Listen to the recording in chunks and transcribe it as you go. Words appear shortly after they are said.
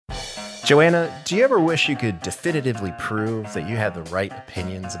Joanna, do you ever wish you could definitively prove that you had the right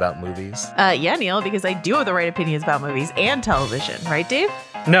opinions about movies? Yeah, Neil, because I do have the right opinions about movies and television. Right, Dave?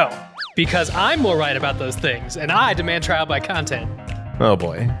 No, because I'm more right about those things, and I demand trial by content. Oh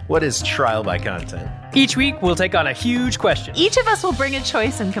boy, what is trial by content? Each week, we'll take on a huge question. Each of us will bring a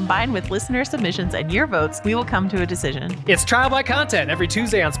choice, and combined with listener submissions and your votes, we will come to a decision. It's Trial by Content every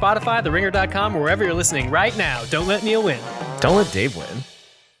Tuesday on Spotify, TheRinger.com, or wherever you're listening right now. Don't let Neil win. Don't let Dave win.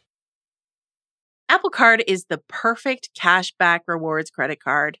 Apple Card is the perfect cashback rewards credit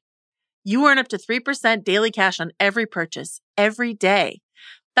card. You earn up to 3% daily cash on every purchase, every day.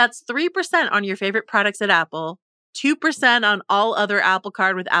 That's 3% on your favorite products at Apple, 2% on all other Apple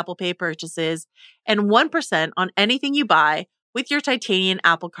Card with Apple Pay purchases, and 1% on anything you buy with your titanium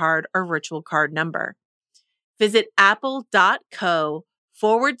Apple Card or virtual card number. Visit apple.co/card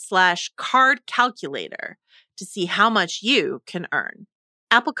calculator to see how much you can earn.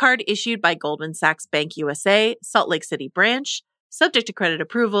 Apple Card issued by Goldman Sachs Bank USA, Salt Lake City branch, subject to credit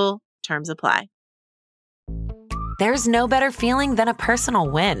approval. Terms apply. There's no better feeling than a personal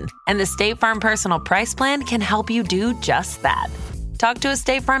win, and the State Farm Personal Price Plan can help you do just that. Talk to a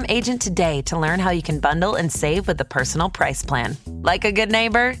State Farm agent today to learn how you can bundle and save with the Personal Price Plan. Like a good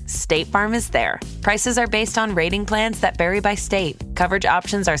neighbor, State Farm is there. Prices are based on rating plans that vary by state. Coverage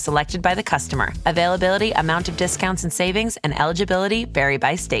options are selected by the customer. Availability, amount of discounts and savings, and eligibility vary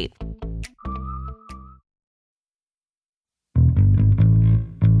by state.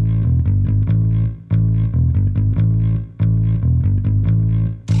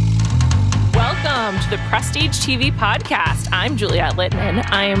 Welcome to the Prestige TV podcast. I'm Juliette Littman.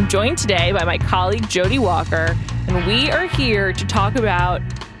 I am joined today by my colleague Jody Walker, and we are here to talk about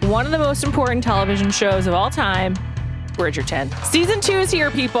one of the most important television shows of all time, Bridgerton. Season 2 is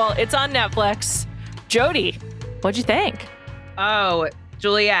here, people. It's on Netflix. Jody, what'd you think? Oh,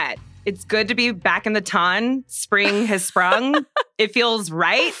 Juliette, it's good to be back in the ton. Spring has sprung. It feels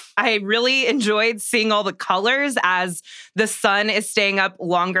right. I really enjoyed seeing all the colors as the sun is staying up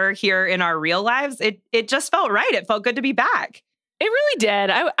longer here in our real lives. It just felt right. It felt good to be back. It really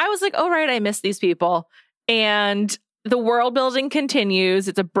did. I was like, oh, right, I miss these people. And the world building continues.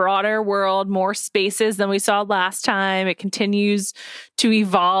 It's a broader world, more spaces than we saw last time. It continues to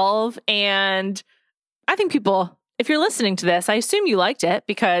evolve. And I think people, if you're listening to this, I assume you liked it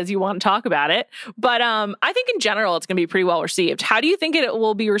because you want to talk about it. But I think in general, it's going to be pretty well received. How do you think it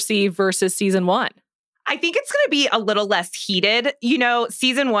will be received versus season 1? I think it's going to be a little less heated. You know,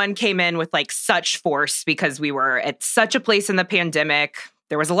 season 1 came in with like such force because we were at such a place in the pandemic.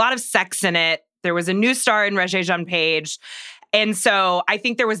 There was a lot of sex in it. There was a new star in Regé-Jean Page. And so I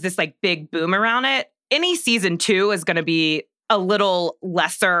think there was this like big boom around it. Any season 2 is going to be a little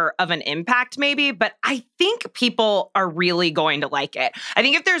lesser of an impact maybe, but I think people are really going to like it. I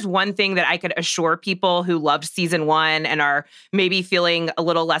think if there's one thing that I could assure people who loved season 1 and are maybe feeling a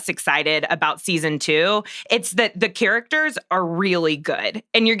little less excited about season 2, it's that the characters are really good.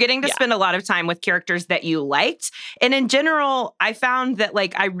 And you're getting to spend a lot of time with characters that you liked. And in general, I found that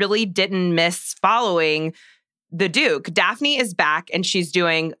like I really didn't miss following the Duke. Daphne is back and she's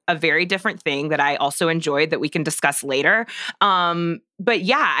doing a very different thing that I also enjoyed that we can discuss later. But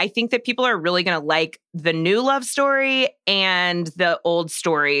yeah, I think that people are really going to like the new love story and the old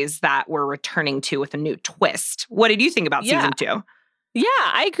stories that we're returning to with a new twist. What did you think about season 2? Yeah,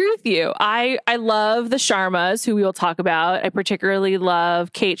 I agree with you. I love the Sharmas, who we will talk about. I particularly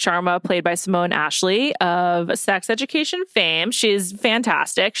love Kate Sharma, played by Simone Ashley of Sex Education fame. She's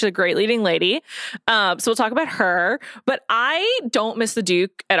fantastic. She's a great leading lady. So we'll talk about her. But I don't miss the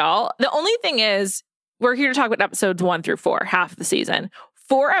Duke at all. The only thing is, we're here to talk about episodes 1 through 4, half of the season.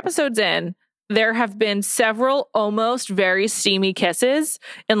 4 episodes in, there have been several almost very steamy kisses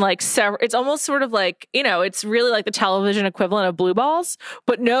and like several, it's almost sort of like, you know, it's really like the television equivalent of blue balls,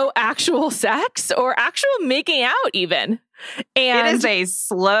 but no actual sex or actual making out even. And it is a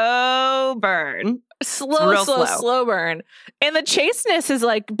slow burn. Slow burn. And the chasteness is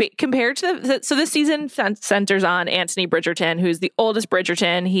like compared to so this season centers on Anthony Bridgerton, who's the oldest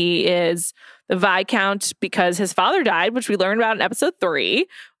Bridgerton. He is the Viscount because his father died, which we learned about in episode 3.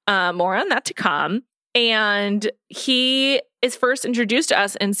 More on that to come. And he is first introduced to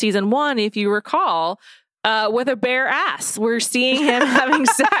us in season 1, if you recall, with a bare ass. We're seeing him having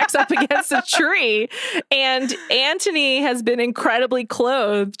sex up against a tree. And Anthony has been incredibly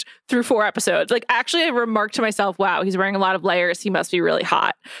clothed through 4 episodes. Like, actually, I remarked to myself, wow, he's wearing a lot of layers. He must be really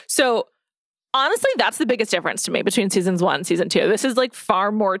hot. So honestly, that's the biggest difference to me between seasons 1 and season 2. This is like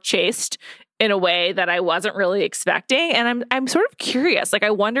far more chaste in a way that I wasn't really expecting. And I'm sort of curious. Like, I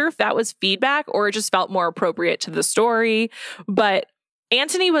wonder if that was feedback or it just felt more appropriate to the story. But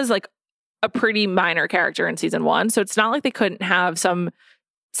Anthony was like a pretty minor character in season 1. So it's not like they couldn't have some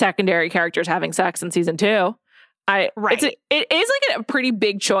secondary characters having sex in season 2. It is like a pretty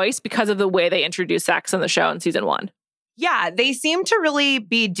big choice because of the way they introduce sex in the show in season 1. Yeah, they seem to really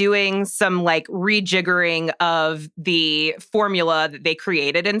be doing some like rejiggering of the formula that they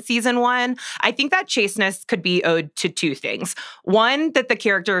created in season 1. I think that chasteness could be owed to two things. One, that the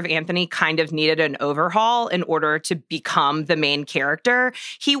character of Anthony kind of needed an overhaul in order to become the main character.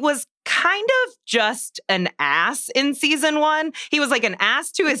 He was kind of just an ass in season 1. He was like an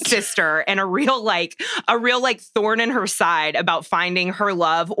ass to his sister and a real thorn in her side about finding her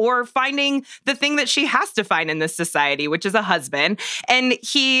love or finding the thing that she has to find in this society, which is a husband. And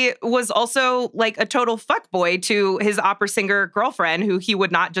he was also like a total fuckboy to his opera singer girlfriend who he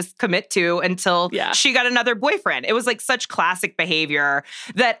would not just commit to until she got another boyfriend. It was like such classic behavior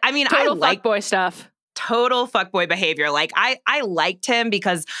that, I mean, total I like fuckboy stuff. Total fuckboy behavior. Like I liked him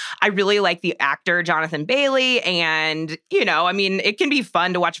because I really like the actor Jonathan Bailey, and I mean, it can be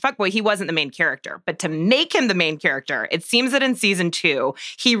fun to watch a fuckboy. He wasn't the main character, but to make him the main character, it seems that in season 2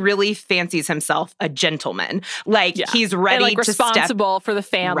 he really fancies himself a gentleman. Like he's ready and, like, to responsible for the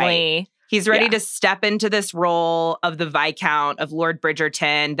family. Right. He's ready to step into this role of the Viscount of Lord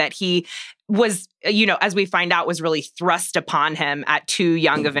Bridgerton that he was, as we find out, was really thrust upon him at too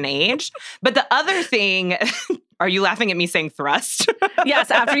young of an age. But the other thing, are you laughing at me saying thrust?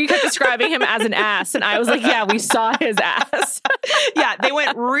 Yes, after you kept describing him as an ass. And I was like, yeah, we saw his ass. Yeah, they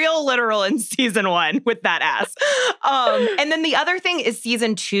went real literal in season 1 with that ass. And then the other thing is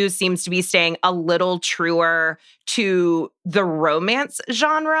season 2 seems to be staying a little truer to the romance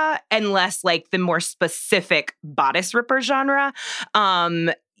genre and less like the more specific bodice ripper genre.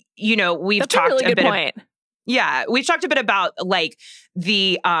 We've talked a bit point. We've talked a bit about like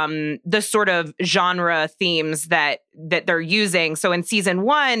the sort of genre themes that they're using. So in season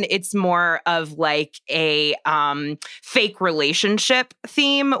 1, it's more of like a fake relationship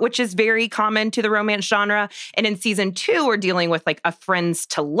theme, which is very common to the romance genre. And in season 2, we're dealing with like a friends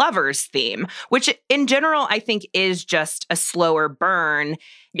to lovers theme, which in general, I think is just a slower burn.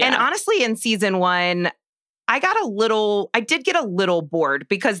 Yeah. And honestly, in season 1, I did get a little bored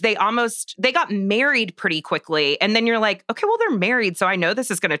because they got married pretty quickly. And then you're like, okay, well, they're married. So I know this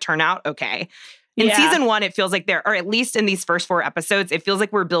is going to turn out okay. In season 1, it feels like or at least in these first 4 episodes, it feels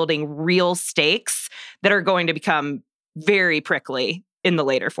like we're building real stakes that are going to become very prickly in the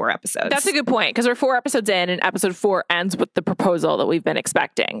later 4 episodes. That's a good point because we're 4 episodes in and episode 4 ends with the proposal that we've been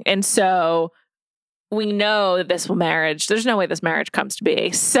expecting. And so we know that there's no way this marriage comes to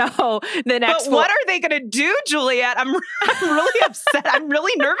be. So the next But what are they going to do, Juliet? I'm really upset. I'm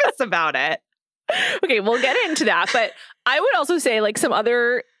really nervous about it. Okay, we'll get into that. But I would also say like some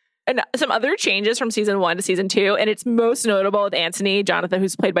other changes from season 1 to season 2, and it's most notable with Jonathan,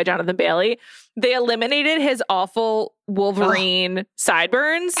 who's played by Jonathan Bailey. They eliminated his awful Wolverine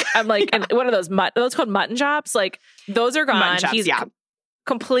sideburns. I'm like, and what are those called mutton chops? Like those are gone. Chops, he's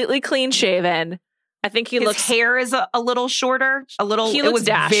completely clean shaven. I think his hair is a little shorter, He looks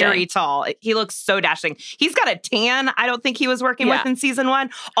dashing. Very tall. He looks so dashing. He's got a tan. I don't think he was working with in season 1.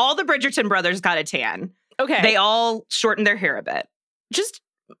 All the Bridgerton brothers got a tan. Okay. They all shortened their hair a bit.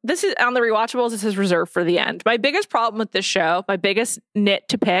 This is on the rewatchables. This is reserved for the end. My biggest problem with this show, my biggest nit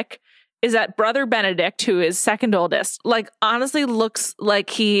to pick, is that brother Benedict, who is second oldest, like honestly looks like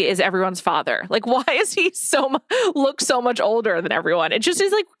he is everyone's father. Like, why is he look so much older than everyone? It just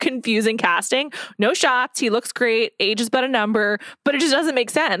is like confusing casting. No shots. He looks great. Age is but a number, but it just doesn't make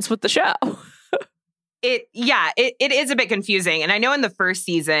sense with the show. It is a bit confusing. And I know in the first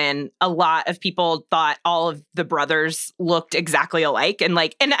season, a lot of people thought all of the brothers looked exactly alike. And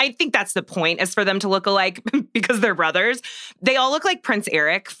I think that's the point, is for them to look alike because they're brothers. They all look like Prince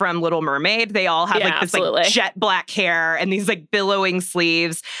Eric from Little Mermaid. They all have this like jet black hair and these like billowing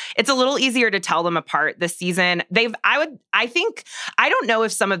sleeves. It's a little easier to tell them apart this season. I don't know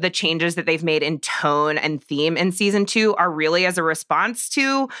if some of the changes that they've made in tone and theme in season 2 are really as a response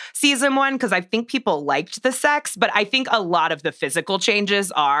to season 1, because I think people liked the sex, but I think a lot of the physical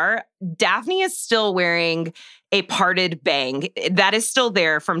changes are. Daphne is still wearing a parted bang. That is still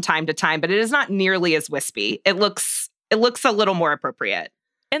there from time to time, but it is not nearly as wispy. It looks a little more appropriate.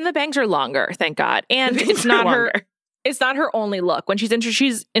 And the bangs are longer, thank God. And it's not her only look. When she's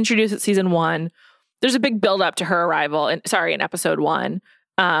introduced at season 1, there's a big build up to her arrival in episode 1.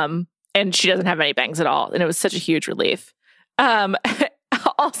 And she doesn't have any bangs at all. And it was such a huge relief.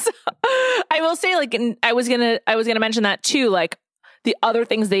 Also, I will say, like, I was gonna mention that too. Like, the other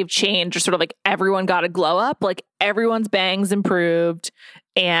things they've changed are sort of like everyone got a glow up, like everyone's bangs improved,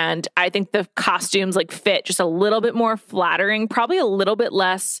 and I think the costumes like fit just a little bit more flattering, probably a little bit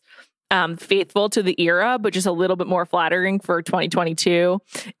less faithful to the era, but just a little bit more flattering for 2022.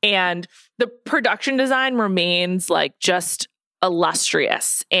 And the production design remains like just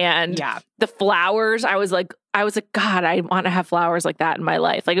illustrious. And the flowers, I was like, God, I want to have flowers like that in my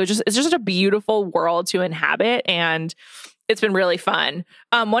life. Like it's just a beautiful world to inhabit. And it's been really fun.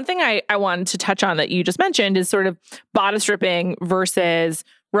 One thing I wanted to touch on that you just mentioned is sort of bodice ripping versus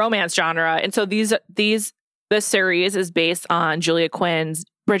romance genre. And so this series is based on Julia Quinn's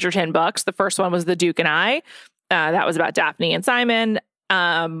Bridgerton books. The first one was The Duke and I. That was about Daphne and Simon.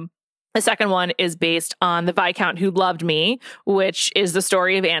 The second one is based on The Viscount Who Loved Me, which is the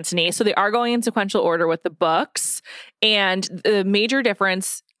story of Antony. So they are going in sequential order with the books. And the major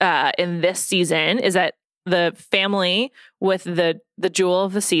difference in this season is that the family with the jewel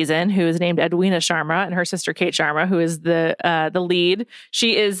of the season, who is named Edwina Sharma, and her sister Kate Sharma, who is the lead.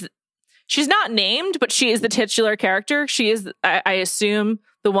 She's not named, but she is the titular character. She is, I assume,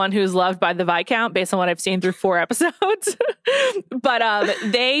 the one who's loved by the Viscount based on what I've seen through 4 episodes. But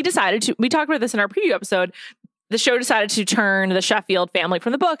they decided to, we talked about this in our preview episode, the show decided to turn the Sheffield family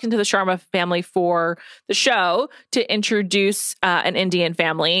from the book into the Sharma family for the show to introduce an Indian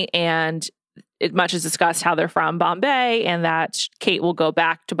family. And it much is discussed how they're from Bombay and that Kate will go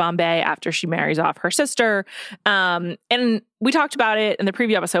back to Bombay after she marries off her sister. And we talked about it in the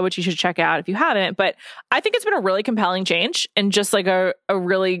preview episode, which you should check out if you haven't. But I think it's been a really compelling change and just like a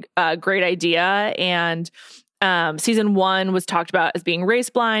really great idea. And season 1 was talked about as being race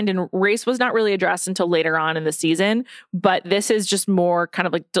blind, and race was not really addressed until later on in the season. But this is just more kind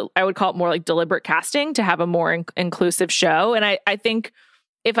of like, I would call it more like deliberate casting to have a more inclusive show. And I think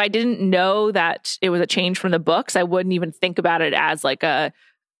if I didn't know that it was a change from the books, I wouldn't even think about it as like a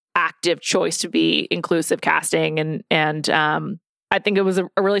active choice to be inclusive casting. And I think it was a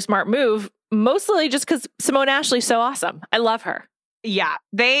really smart move, mostly just because Simone Ashley's so awesome. I love her. Yeah,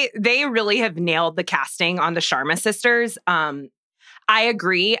 they really have nailed the casting on the Sharma sisters. I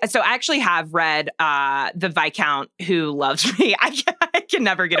agree. So I actually have read The Viscount Who Loves Me. I can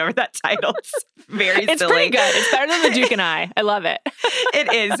never get over that title. It's very silly. It's pretty good. It's better than The Duke and I. I love it.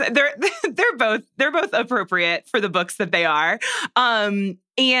 It is. They're both appropriate for the books that they are. And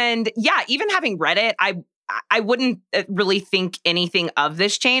yeah, even having read it, I wouldn't really think anything of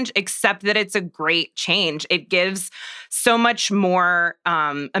this change, except that it's a great change. It gives so much more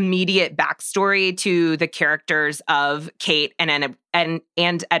immediate backstory to the characters of Kate and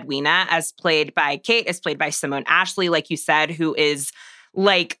Edwina, as played by Kate, as played by Simone Ashley, like you said, who is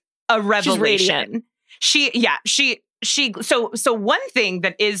like a revelation. So one thing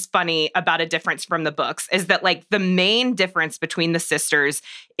that is funny about a difference from the books is that like the main difference between the sisters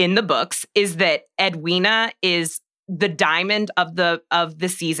in the books is that Edwina is the diamond of the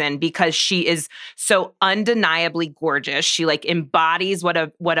season because she is so undeniably gorgeous. She like embodies what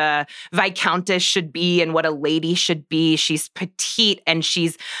a viscountess should be and what a lady should be. She's petite and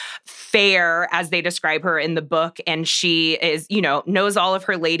she's fair, as they describe her in the book, and she is, knows all of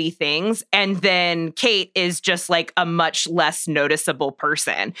her lady things. And then Kate is just like a much less noticeable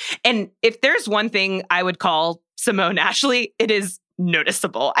person. And if there's one thing I would call Simone Ashley, it is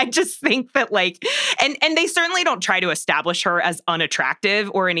noticeable. I just think that like, and they certainly don't try to establish her as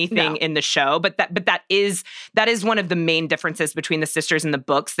unattractive or anything in the show, but that is one of the main differences between the sisters in the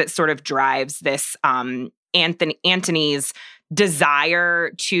books that sort of drives this Antony's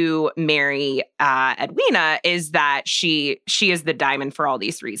desire to marry Edwina, is that she is the diamond for all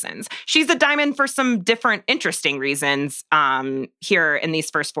these reasons. She's the diamond for some different interesting reasons here in these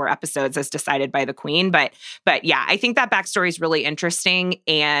first 4 episodes as decided by the Queen. But yeah, I think that backstory is really interesting,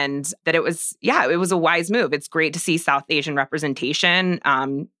 and that it was a wise move. It's great to see South Asian representation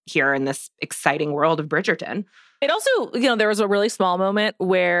here in this exciting world of Bridgerton. It also, there was a really small moment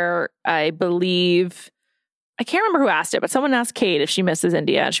where I believe, I can't remember who asked it, but someone asked Kate if she misses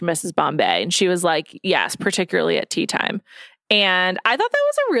India and she misses Bombay. And she was like, yes, particularly at tea time. And I thought that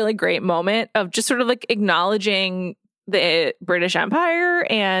was a really great moment of just sort of like acknowledging the British Empire,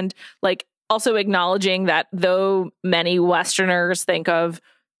 and like also acknowledging that though many Westerners think of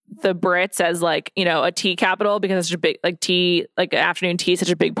the Brits as like, a tea capital because it's such a big, like tea, like afternoon tea is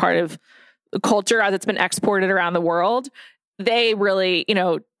such a big part of the culture as it's been exported around the world. They really,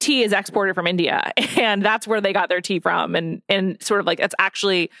 tea is exported from India, and that's where they got their tea from. And sort of like, it's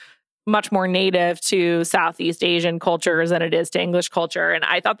actually much more native to Southeast Asian cultures than it is to English culture. And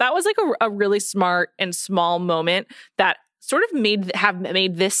I thought that was like a really smart and small moment that sort of made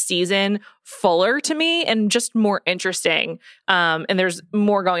this season fuller to me and just more interesting. And there's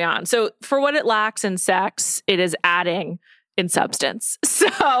more going on. So for what it lacks in sex, it is adding in substance.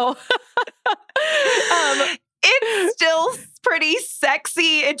 So, It's still pretty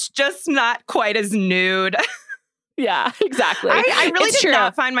sexy. It's just not quite as nude. Yeah, exactly. I really did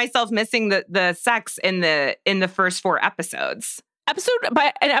not find myself missing the sex in the first 4 episodes.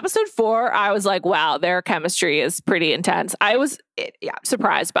 In episode 4, I was like, wow, their chemistry is pretty intense. I was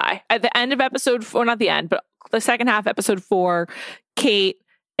surprised by. At the end of episode 4, not the end, but the second half, episode 4, Kate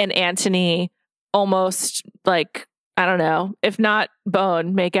and Anthony almost like, I don't know, if not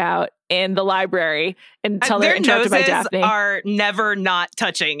bone, make out in the library until they're interrupted by Daphne. Their noses are never not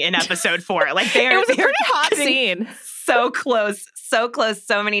touching in episode 4. Like it was a pretty hot scene. So close,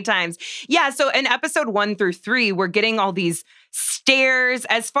 so many times. Yeah, so in episode 1 through 3, we're getting all these stares.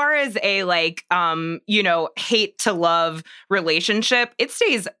 As far as a hate to love relationship, it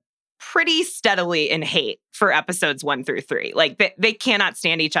stays pretty steadily in hate for episodes 1 through 3. Like they cannot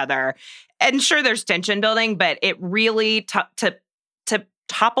stand each other. And sure, there's tension building, but it really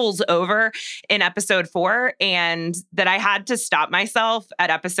topples over in episode 4, and that I had to stop myself at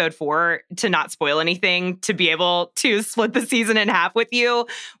episode 4 to not spoil anything to be able to split the season in half with you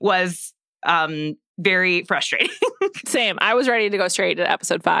was very frustrating. Same. I was ready to go straight to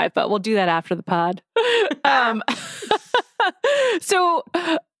episode 5, but we'll do that after the pod. So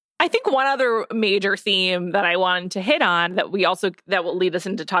I think one other major theme that I wanted to hit on that will lead us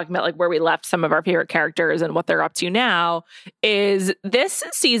into talking about like where we left some of our favorite characters and what they're up to now is this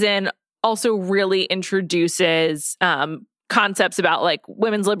season also really introduces concepts about like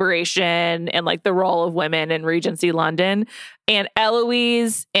women's liberation and like the role of women in Regency London. And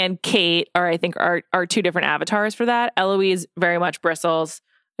Eloise and Kate are 2 different avatars for that. Eloise very much bristles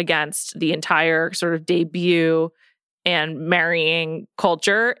against the entire sort of debut and marrying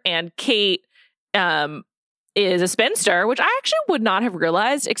culture. And Kate is a spinster, which I actually would not have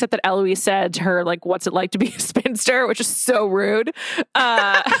realized, except that Eloise said to her, like, what's it like to be a spinster? Which is so rude.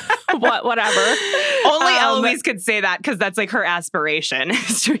 Whatever. Only Eloise could say that because that's like her aspiration.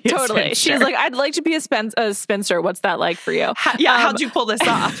 Totally. She's like, I'd like to be a spinster. What's that like for you? How'd you pull this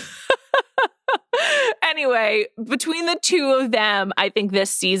off? Anyway, between the 2 of them, I think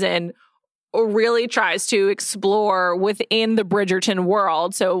this season really tries to explore within the Bridgerton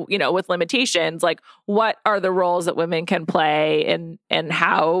world. So, with limitations, like what are the roles that women can play and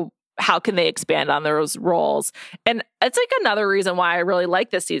how can they expand on those roles? And it's like another reason why I really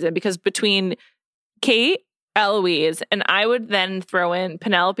like this season, because between Kate, Eloise, and I would then throw in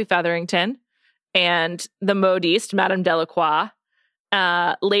Penelope Featherington and the modiste, Madame Delacroix,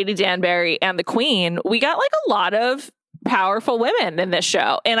 Lady Danbury, and the Queen, we got like a lot of powerful women in this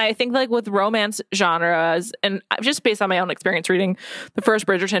show. And I think like with romance genres, and just based on my own experience reading the first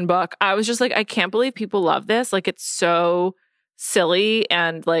Bridgerton book, I was just like, I can't believe people love this. Like it's so silly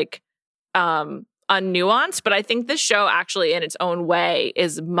and like unnuanced. But I think this show actually in its own way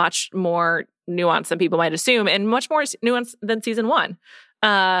is much more nuanced than people might assume, and much more nuanced than season 1.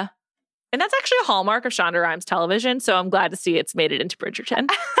 And that's actually a hallmark of Shonda Rhimes television. So I'm glad to see it's made it into Bridgerton.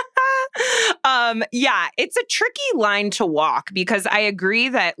 Yeah, it's a tricky line to walk, because I agree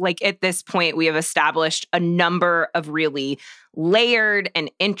that like at this point we have established a number of really layered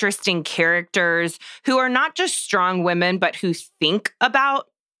and interesting characters who are not just strong women, but who think about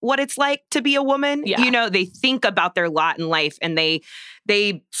what it's like to be a woman. Yeah. They think about their lot in life and they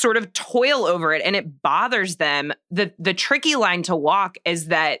sort of toil over it and it bothers them. The tricky line to walk is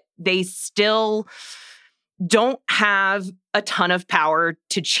that they still don't have a ton of power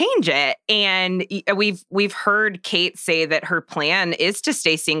to change it. And we've heard Kate say that her plan is to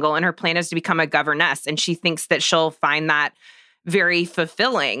stay single and her plan is to become a governess. And she thinks that she'll find that very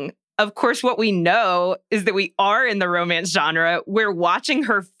fulfilling. Of course, what we know is that we are in the romance genre. We're watching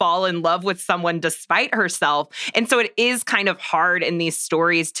her fall in love with someone despite herself. And so it is kind of hard in these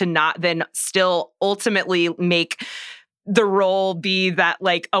stories to not then still ultimately make the role be that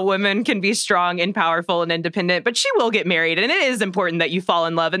like a woman can be strong and powerful and independent, but she will get married. And it is important that you fall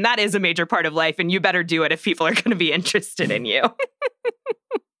in love. And that is a major part of life. And you better do it if people are going to be interested in you.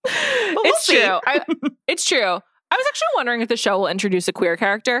 It's true. It's true. I was actually wondering if the show will introduce a queer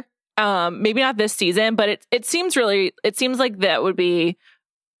character. Maybe not this season, but it seems like that would be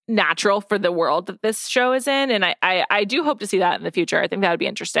natural for the world that this show is in. And I do hope to see that in the future. I think that would be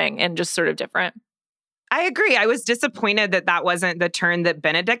interesting and just sort of different. I agree. I was disappointed that wasn't the turn that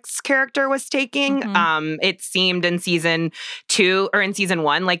Benedict's character was taking. Mm-hmm. It seemed in season 2 or in season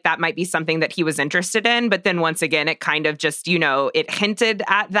 1, like that might be something that he was interested in. But then once again, it kind of just, it hinted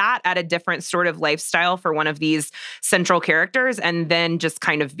at a different sort of lifestyle for one of these central characters and then just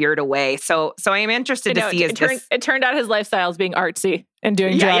kind of veered away. So I am interested to see it turned out his lifestyle is being artsy and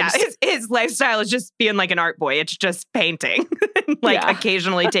doing drugs. Yeah. His lifestyle is just being like an art boy. It's just painting, like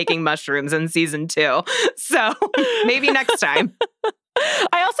occasionally taking mushrooms in season 2. So maybe next time.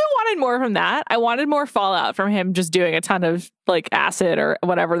 I also wanted more from that. I wanted more fallout from him just doing a ton of like acid or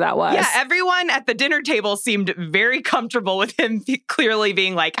whatever that was. Yeah, everyone at the dinner table seemed very comfortable with him clearly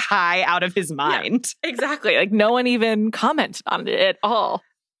being like high out of his mind. Yeah, exactly. Like no one even commented on it at all.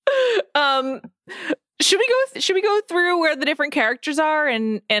 Should we go through where the different characters are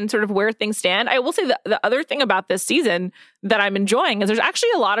and sort of where things stand? I will say the other thing about this season that I'm enjoying is there's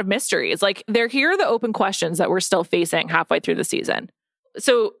actually a lot of mysteries. Like here are the open questions that we're still facing halfway through the season.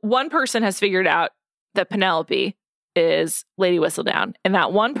 So one person has figured out that Penelope is Lady Whistledown, and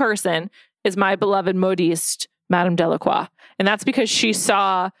that one person is my beloved modiste, Madame Delacroix. And that's because she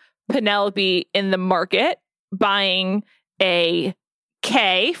saw Penelope in the market buying a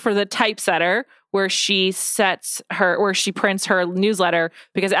K for the typesetter where she prints her newsletter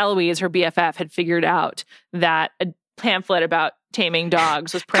because Eloise, her BFF, had figured out that a pamphlet about taming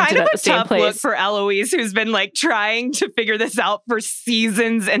dogs was printed at the same place. Kind of a tough look for Eloise, who's been like trying to figure this out for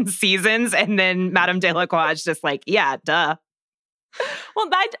seasons and seasons. And then Madame Delacroix is just like, yeah, duh. Well,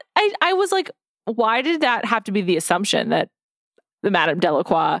 I was like, why did that have to be the assumption that the Madame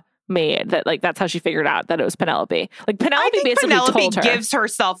Delacroix made, that like that's how she figured out that it was Penelope? Like Penelope basically Penelope told her. gives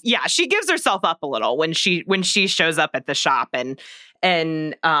herself up a little when she shows up at the shop and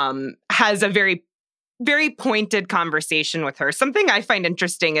has a very, very pointed conversation with her. Something I find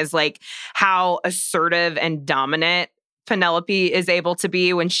interesting is like how assertive and dominant Penelope is able to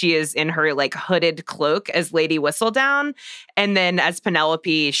be when she is in her like hooded cloak as Lady Whistledown, and then as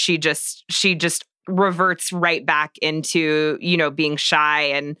Penelope, she just reverts right back into, you know, being shy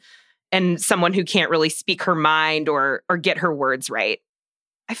and someone who can't really speak her mind or get her words right.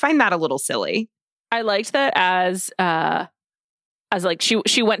 I find that a little silly. I liked that as like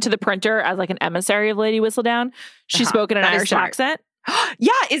she went to the printer as like an emissary of Lady Whistledown. She spoke in an Irish accent.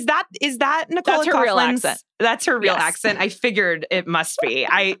 Yeah, is that Nicola That's her real Coughlin's- accent. That's her real accent. I figured it must be.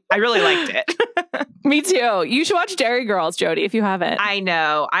 I really liked it. Me too. You should watch Dairy Girls, Jody, if you haven't. I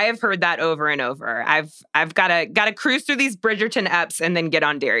know. I have heard that over and over. I've got to cruise through these Bridgerton eps and then get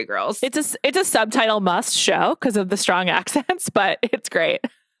on Dairy Girls. It's a subtitle must show because of the strong accents, but it's great.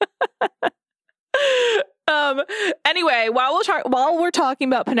 Anyway, while we're talking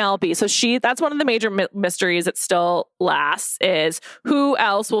about Penelope, so that's one of the major mysteries that still lasts is who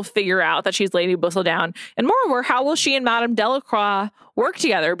else will figure out that she's Lady Whistledown, and moreover, how will she and Madame Delacroix work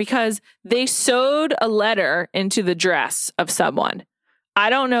together, because they sewed a letter into the dress of someone. I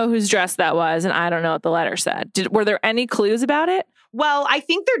don't know whose dress that was, and I don't know what the letter said. Were there any clues about it? Well, I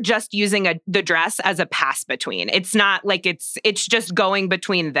think they're just using the dress as a pass between. It's not like it's just going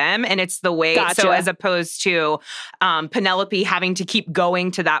between them, and it's the way. Gotcha. So as opposed to Penelope having to keep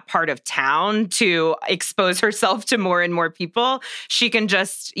going to that part of town to expose herself to more and more people, she can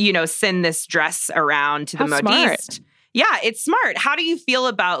just, you know, send this dress around to the modiste. Yeah, it's smart. How do you feel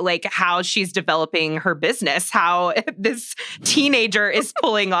about like how she's developing her business? How this teenager is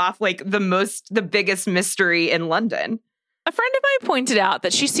pulling off like the biggest mystery in London? A friend of mine pointed out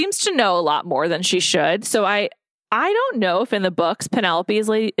that she seems to know a lot more than she should. So I don't know if in the books Penelope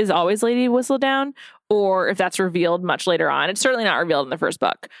is always Lady Whistledown, or if that's revealed much later on. It's certainly not revealed in the first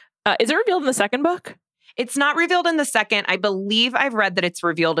book. Is it revealed in the second book? It's not revealed in the second. I believe I've read that it's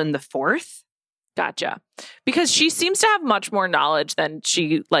revealed in the fourth. Gotcha. Because she seems to have much more knowledge than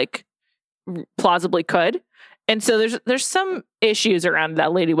she like plausibly could. And so there's some issues around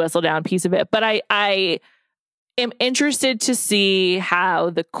that Lady Whistledown piece of it. But I am interested to see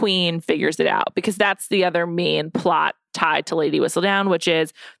how the Queen figures it out, because that's the other main plot tied to Lady Whistledown, which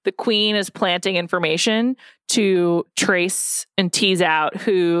is the Queen is planting information to trace and tease out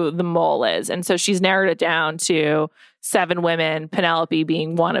who the mole is. And so she's narrowed it down to 7 women, Penelope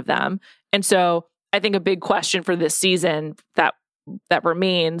being one of them. And so I think a big question for this season that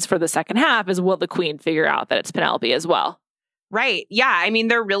remains for the second half is, will the Queen figure out that it's Penelope as well? Right. Yeah. I mean,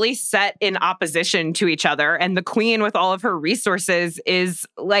 they're really set in opposition to each other. And the Queen, with all of her resources, is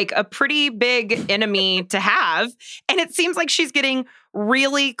like a pretty big enemy to have. And it seems like she's getting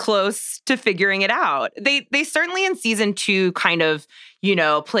really close to figuring it out. They certainly in season 2 kind of, you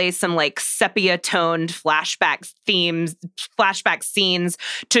know, play some like sepia toned flashback scenes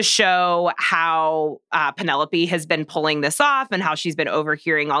to show how Penelope has been pulling this off and how she's been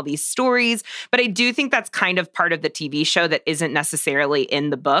overhearing all these stories. But I do think that's kind of part of the TV show that isn't necessarily in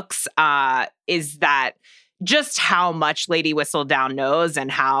the books, is that, just how much Lady Whistledown knows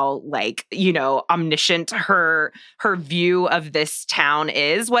and how, like, you know, omniscient her view of this town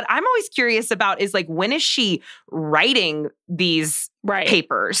is. What I'm always curious about is, like, when is she writing these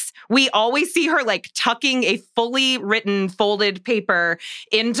papers? We always see her, like, tucking a fully written folded paper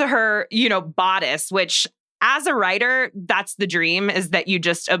into her, you know, bodice, which as a writer, that's the dream, is that you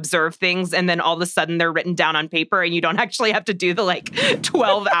just observe things and then all of a sudden they're written down on paper and you don't actually have to do the, like,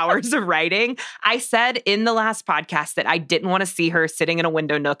 12 hours of writing. I said in the last podcast that I didn't want to see her sitting in a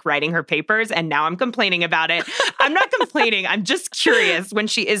window nook writing her papers, and now I'm complaining about it. I'm not complaining. I'm just curious when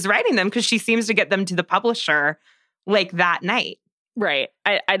she is writing them, because she seems to get them to the publisher like that night. Right.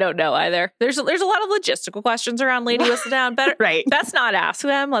 I don't know either. There's a lot of logistical questions around Lady Whistledown. Better, right. Best not ask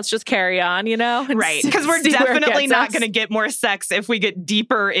them. Let's just carry on, you know? Right. Because we're definitely not going to get more sex if we get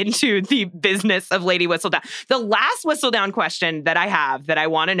deeper into the business of Lady Whistledown. The last Whistledown question that I have that I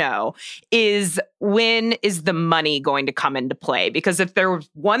want to know is, when is the money going to come into play? Because if there was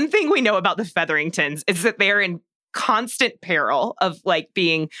one thing we know about the Featheringtons, is that they're in constant peril of, like,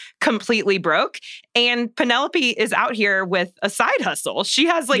 being completely broke. And Penelope is out here with a side hustle. She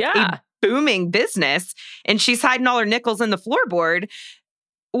has, like, a booming business, and she's hiding all her nickels in the floorboard.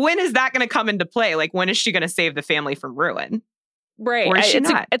 When is that going to come into play? Like, when is she going to save the family from ruin? Right. Or is she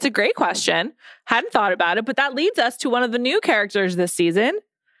not? It's a great question. Hadn't thought about it, but that leads us to one of the new characters this season,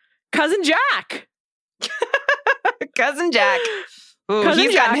 Cousin Jack. Cousin Jack. Ooh,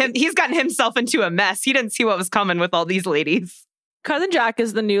 he's gotten himself into a mess. He didn't see what was coming with all these ladies. Cousin Jack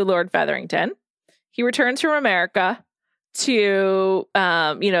is the new Lord Featherington. He returns from America to,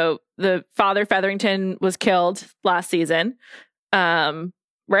 you know, the father Featherington was killed last season,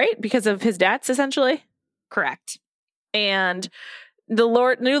 right? Because of his debts, essentially. Correct. And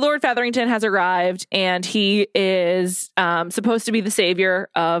the new Lord Featherington has arrived, and he is supposed to be the savior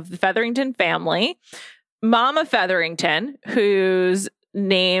of the Featherington family. Mama Featherington, whose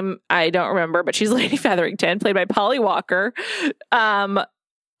name I don't remember, but she's Lady Featherington, played by Polly Walker.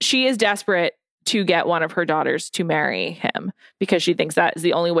 She is desperate to get one of her daughters to marry him because she thinks that is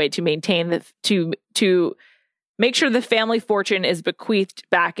the only way to maintain to make sure the family fortune is bequeathed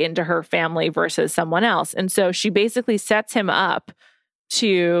back into her family versus someone else. And so she basically sets him up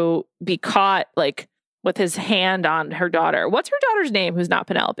to be caught, like, with his hand on her daughter. What's her daughter's name who's not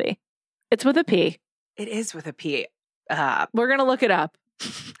Penelope? It's with a P. It is with a P. We're going to look it up.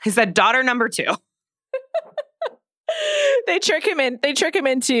 He said daughter number 2. They trick him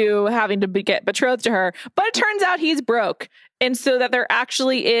into having to get betrothed to her, but it turns out he's broke. And so that there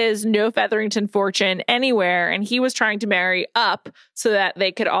actually is no Featherington fortune anywhere. And he was trying to marry up so that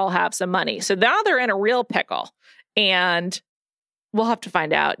they could all have some money. So now they're in a real pickle, and we'll have to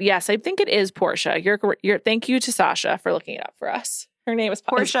find out. Yes, I think it is Portia. You're thank you to Sasha for looking it up for us. Her name is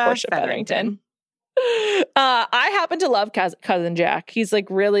Portia Featherington. I happen to love Cousin Jack. He's, like,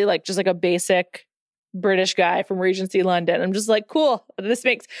 really, like, just like a basic British guy from Regency London. I'm just like, cool. This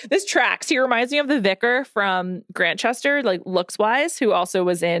tracks. He reminds me of the vicar from Grantchester, like, looks wise, who also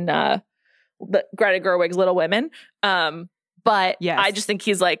was in Greta Gerwig's Little Women. But yes. I just think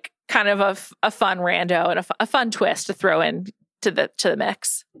he's, like, kind of a fun rando and a fun twist to throw in to the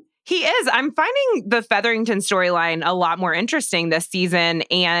mix. He is. I'm finding the Featherington storyline a lot more interesting this season,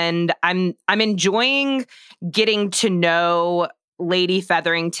 and I'm enjoying getting to know Lady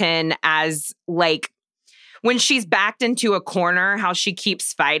Featherington as, like, when she's backed into a corner, how she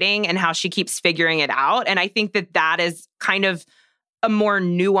keeps fighting and how she keeps figuring it out. And I think that is kind of a more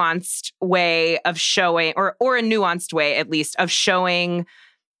nuanced way of showing, or a nuanced way, at least, of showing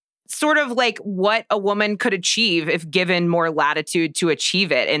sort of, like, what a woman could achieve if given more latitude to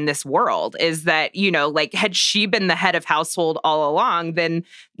achieve it in this world. Is that, you know, like, had she been the head of household all along, then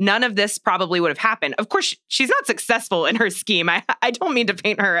none of this probably would have happened. Of course, she's not successful in her scheme. I don't mean to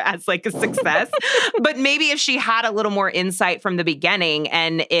paint her as, like, a success, but maybe if she had a little more insight from the beginning,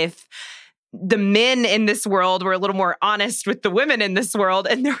 and if the men in this world were a little more honest with the women in this world,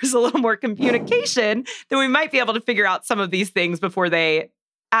 and there was a little more communication, then we might be able to figure out some of these things before they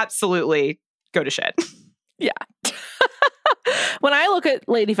absolutely go to shit. Yeah. When I look at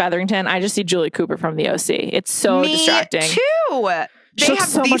Lady Featherington, I just see Julie Cooper from the OC. It's so distracting. Me too. They have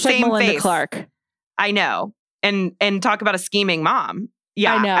so much like Melinda face. Clark. I know. And talk about a scheming mom.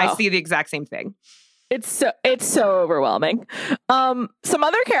 Yeah, I know. I see the exact same thing. It's so overwhelming. Some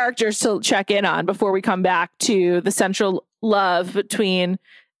other characters to check in on before we come back to the central love between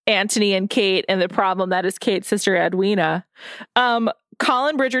Anthony and Kate and the problem that is Kate's sister Edwina.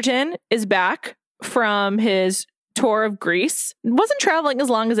 Colin Bridgerton is back from his tour of Greece. Wasn't traveling as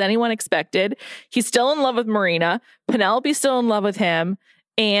long as anyone expected. He's still in love with Marina. Penelope's still in love with him.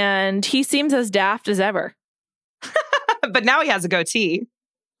 And he seems as daft as ever. But now he has a goatee,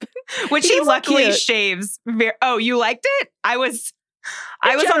 which he luckily shaves. Oh, you liked it? I was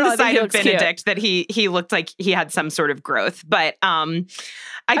on the side of Benedict that he looked like he had some sort of growth. But I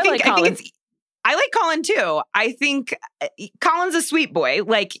think I like Colin too. I think Colin's a sweet boy.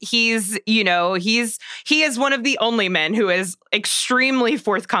 Like he is one of the only men who is extremely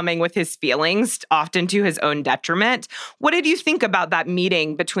forthcoming with his feelings, often to his own detriment. What did you think about that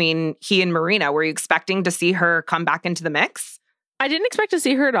meeting between he and Marina? Were you expecting to see her come back into the mix? I didn't expect to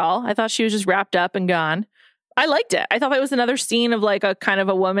see her at all. I thought she was just wrapped up and gone. I liked it. I thought it was another scene of like a kind of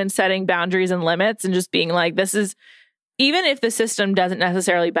a woman setting boundaries and limits and just being like, this is, even if the system doesn't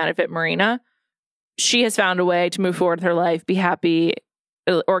necessarily benefit Marina, she has found a way to move forward with her life, be happy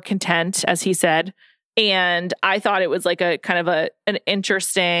or content, as he said. And I thought it was like a kind of an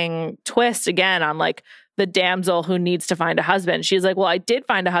interesting twist again on like the damsel who needs to find a husband. She's like, well, I did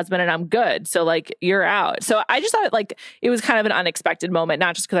find a husband and I'm good. So like, you're out. So I just thought like it was kind of an unexpected moment,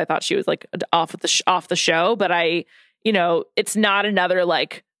 not just because I thought she was like off the show, but it's not another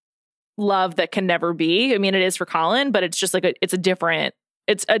like love that can never be. I mean, it is for Colin, but it's just like it's a different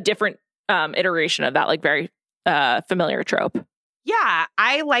iteration of that like very familiar trope. Yeah,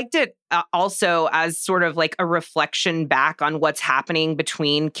 I liked it also as sort of like a reflection back on what's happening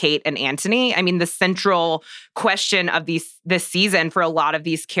between Kate and Anthony. I mean, the central question of this season for a lot of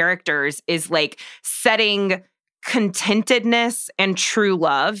these characters is like setting contentedness and true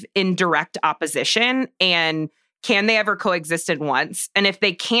love in direct opposition, and can they ever coexist at once? And if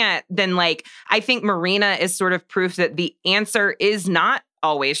they can't, then like I think Marina is sort of proof that the answer is not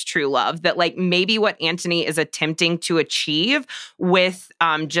always true love, that like maybe what Anthony is attempting to achieve with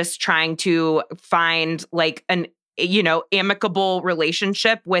just trying to find like an amicable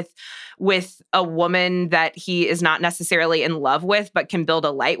relationship with a woman that he is not necessarily in love with but can build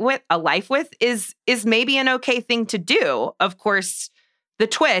a life with is maybe an okay thing to do. Of course, the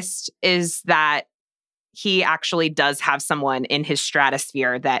twist is that he actually does have someone in his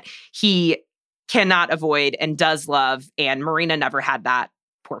stratosphere that he cannot avoid and does love, and Marina never had that.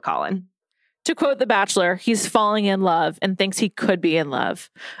 Poor Colin. To quote The Bachelor, he's falling in love and thinks he could be in love.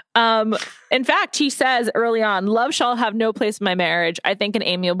 In fact, he says early on, love shall have no place in my marriage. I think an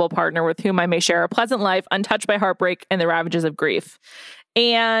amiable partner with whom I may share a pleasant life, untouched by heartbreak and the ravages of grief.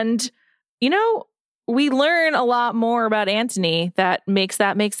 And, we learn a lot more about Anthony that makes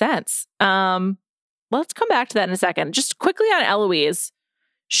sense. Let's come back to that in a second. Just quickly on Eloise.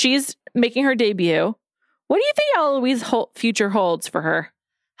 She's making her debut. What do you think Eloise's future holds for her?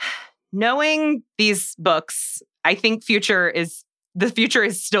 Knowing these books, I think the future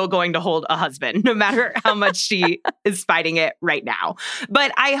is still going to hold a husband, no matter how much she is fighting it right now.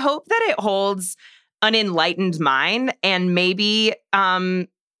 But I hope that it holds an enlightened mind and maybe,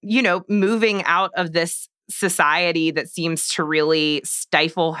 moving out of this society that seems to really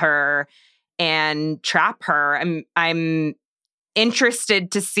stifle her and trap her. I'm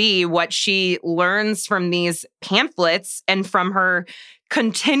interested to see what she learns from these pamphlets and from her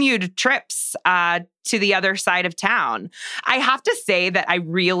continued trips to the other side of town. I have to say that I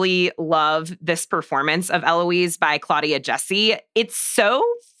really love this performance of Eloise by Claudia Jessie. It's so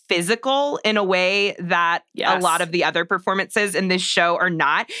physical in a way that a lot of the other performances in this show are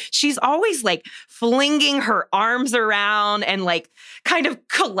not. She's always like flinging her arms around and like kind of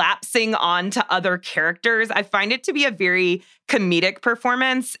collapsing onto other characters. I find it to be a very comedic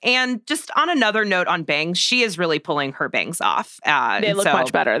performance. And just on another note on bangs, she is really pulling her bangs off. They look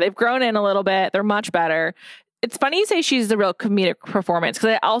much better. They've grown in a little bit. They're much better. It's funny you say she's the real comedic performance,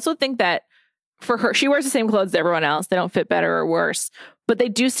 because I also think that for her, she wears the same clothes as everyone else. They don't fit better or worse, but they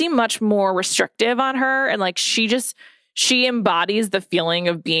do seem much more restrictive on her. And like, she embodies the feeling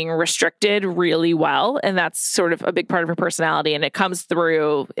of being restricted really well. And that's sort of a big part of her personality. And it comes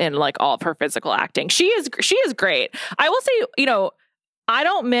through in like all of her physical acting. She is great. I will say, I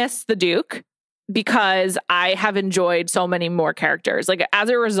don't miss the Duke because I have enjoyed so many more characters. Like as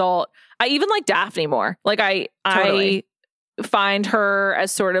a result, I even like Daphne more. Like I find her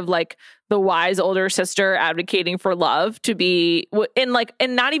as sort of like the wise older sister advocating for love to be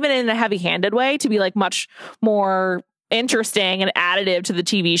and not even in a heavy-handed way, to be like much more interesting and additive to the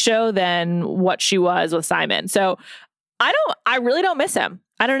TV show than what she was with Simon. So I really don't miss him.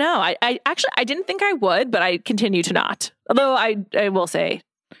 I don't know. I actually didn't think I would, but I continue to not. Although I will say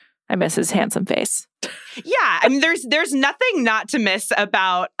I miss his handsome face. Yeah, I mean, there's nothing not to miss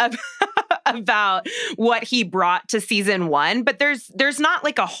about about what he brought to season 1, but there's not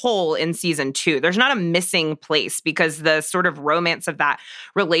like a hole in season 2. There's not a missing place because the sort of romance of that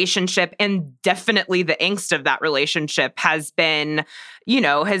relationship and definitely the angst of that relationship has been,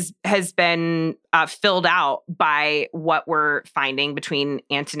 has been filled out by what we're finding between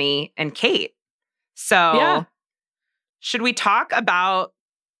Anthony and Kate. So should we talk about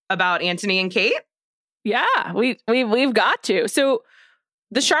Anthony and Kate? Yeah, we've got to. So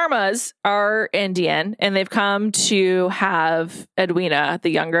the Sharmas are Indian, and they've come to have Edwina,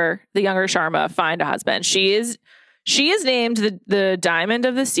 the younger Sharma, find a husband. She is named the Diamond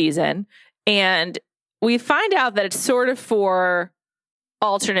of the season, and we find out that it's sort of for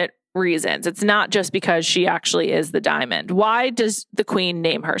alternate reasons. It's not just because she actually is the Diamond. Why does the Queen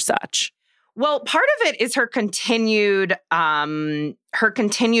name her such? Well, part of it is her continued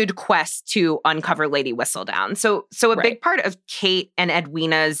quest to uncover Lady Whistledown. So a big part of Kate and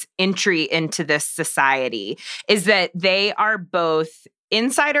Edwina's entry into this society is that they are both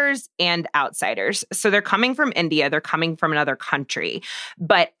insiders and outsiders. So they're coming from India, they're coming from another country.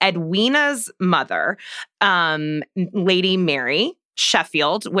 But Edwina's mother, Lady Mary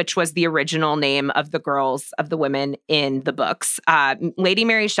Sheffield, which was the original name of the women in the books. Lady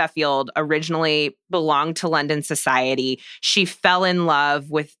Mary Sheffield originally belonged to London society. She fell in love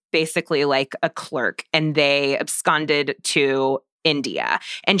with basically like a clerk, and they absconded to India.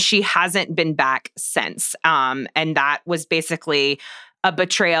 And she hasn't been back since. And that was basically a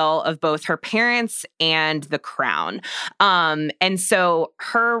betrayal of both her parents and the crown. And so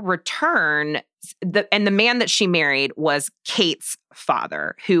her return, the man that she married was Kate's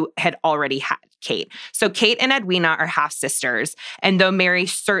father, who had already had Kate. So Kate and Edwina are half sisters. And though Mary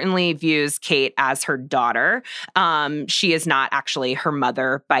certainly views Kate as her daughter, she is not actually her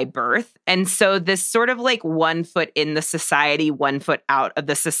mother by birth. And so this sort of like 1 foot in the society, 1 foot out of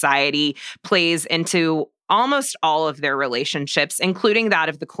the society plays into almost all of their relationships, including that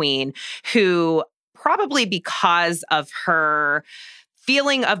of the Queen, who probably because of her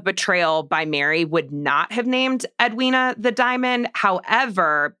feeling of betrayal by Mary would not have named Edwina the Diamond.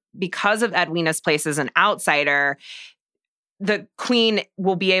 However, because of Edwina's place as an outsider, the Queen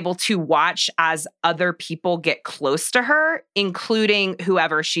will be able to watch as other people get close to her, including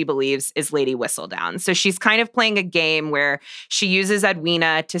whoever she believes is Lady Whistledown. So she's kind of playing a game where she uses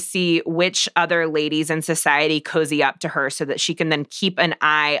Edwina to see which other ladies in society cozy up to her so that she can then keep an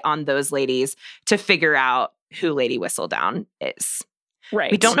eye on those ladies to figure out who Lady Whistledown is.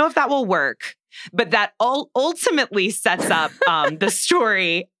 Right. We don't know if that will work, but that ultimately sets up the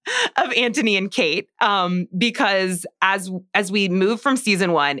story of Anthony and Kate, because as we move from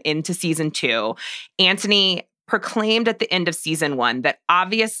season 1 into season 2, Anthony proclaimed at the end of season 1 that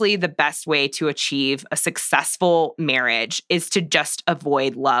obviously the best way to achieve a successful marriage is to just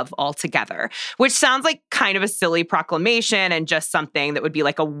avoid love altogether, which sounds like kind of a silly proclamation and just something that would be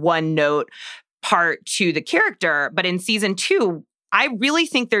like a one-note part to the character. But in season 2, I really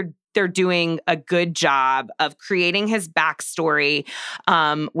think they're doing a good job of creating his backstory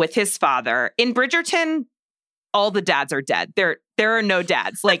with his father. In Bridgerton, all the dads are dead. There are no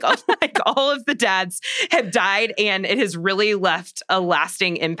dads. Like all of the dads have died, and it has really left a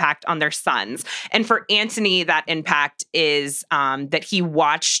lasting impact on their sons. And for Anthony, that impact is that he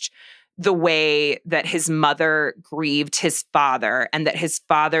watched the way that his mother grieved his father and that his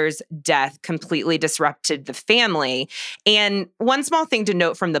father's death completely disrupted the family. And one small thing to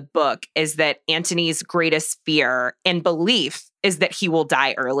note from the book is that Anthony's greatest fear and belief is that he will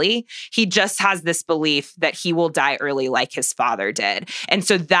die early. He just has this belief that he will die early like his father did. And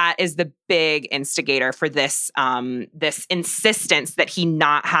so that is the big instigator for this insistence that he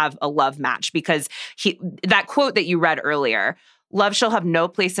not have a love match, because that quote that you read earlier, "Love shall have no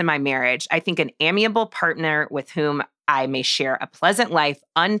place in my marriage. I think an amiable partner with whom I may share a pleasant life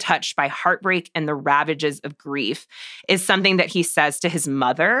untouched by heartbreak and the ravages of grief," is something that he says to his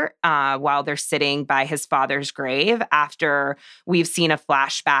mother while they're sitting by his father's grave, after we've seen a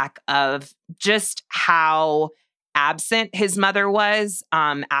flashback of just how absent his mother was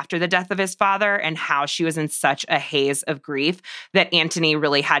after the death of his father, and how she was in such a haze of grief that Anthony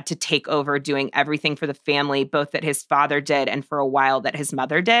really had to take over doing everything for the family, both that his father did and for a while that his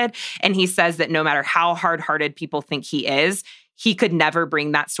mother did. And he says that no matter how hard-hearted people think he is, he could never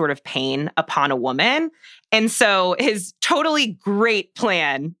bring that sort of pain upon a woman. And so his totally great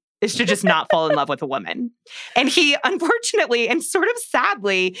plan is to just not fall in love with a woman. And he, unfortunately and sort of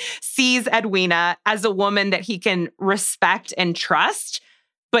sadly, sees Edwina as a woman that he can respect and trust,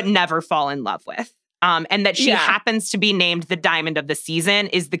 but never fall in love with. And that she happens to be named the diamond of the season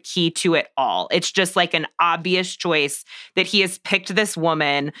is the key to it all. It's just like an obvious choice that he has picked this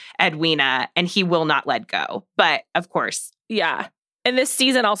woman, Edwina, and he will not let go. But of course. Yeah. And this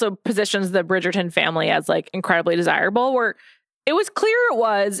season also positions the Bridgerton family as like incredibly desirable, where it was clear it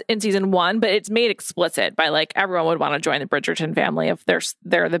was in season 1, but it's made explicit by like everyone would want to join the Bridgerton family if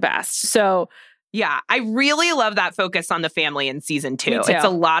they're the best. So yeah, I really love that focus on the family in season 2. Me too. It's a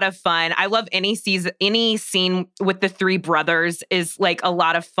lot of fun. I love any scene with the 3 brothers is like a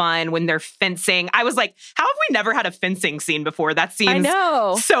lot of fun when they're fencing. I was like, how have we never had a fencing scene before? That seems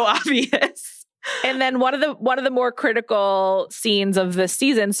so obvious. And then one of the more critical scenes of the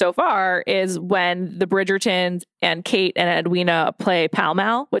season so far is when the Bridgertons and Kate and Edwina play Pall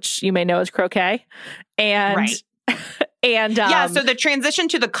Mall, which you may know as croquet. And right. And so the transition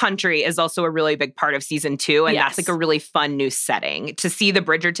to the country is also a really big part of season 2. And that's like a really fun new setting to see the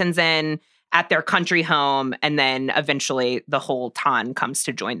Bridgertons in at their country home. And then eventually the whole ton comes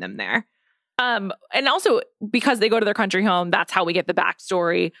to join them there. And also because they go to their country home, that's how we get the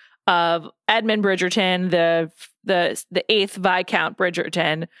backstory of Edmund Bridgerton, the 8th Viscount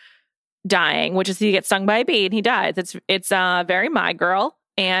Bridgerton, dying, which is he gets stung by a bee and he dies. It's very My Girl.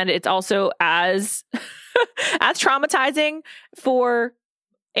 And it's also as as traumatizing for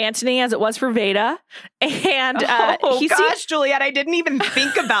Antony as it was for Veda. And Juliet, I didn't even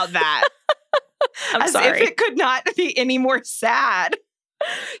think about that. I'm sorry. If it could not be any more sad.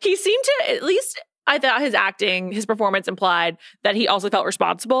 He seemed to, at least I thought his performance implied that he also felt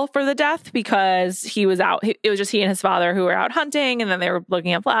responsible for the death because he was out. It was just he and his father who were out hunting, and then they were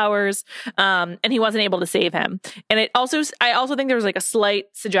looking at flowers, and he wasn't able to save him. And I also think there was like a slight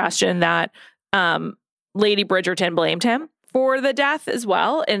suggestion that Lady Bridgerton blamed him for the death as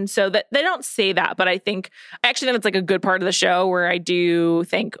well. And so that they don't say that, but I actually think it's like a good part of the show where I do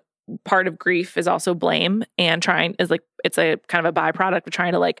think part of grief is also blame and it's a kind of a byproduct of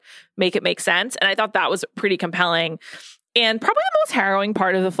trying to like make it make sense. And I thought that was pretty compelling. And probably the most harrowing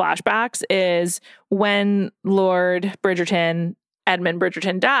part of the flashbacks is when Lord Bridgerton, Edmund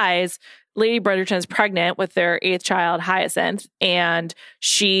Bridgerton, dies. Lady Bridgerton is pregnant with their 8th child, Hyacinth, and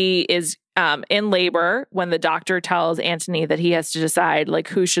she is in labor when the doctor tells Antony that he has to decide, like,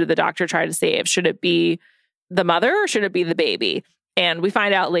 who should the doctor try to save? Should it be the mother or should it be the baby? And we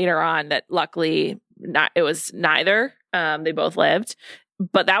find out later on that luckily it was neither. They both lived.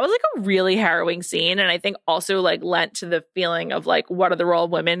 But that was like a really harrowing scene. And I think also like lent to the feeling of like, what are the role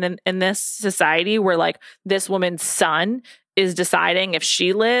of women in this society where like this woman's son is deciding if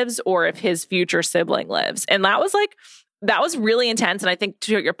she lives or if his future sibling lives. And that was really intense. And I think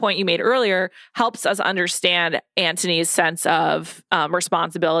to your point you made earlier, helps us understand Antony's sense of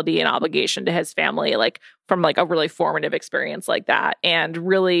responsibility and obligation to his family, like from like a really formative experience like that, and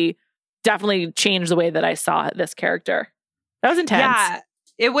really definitely changed the way that I saw this character. That was intense. Yeah.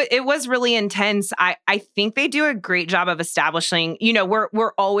 It was really intense. I think they do a great job of establishing,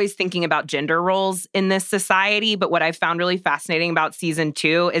 we're always thinking about gender roles in this society, but what I found really fascinating about season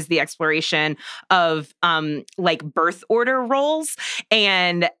 2 is the exploration of like birth order roles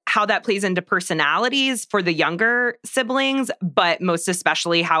and how that plays into personalities for the younger siblings, but most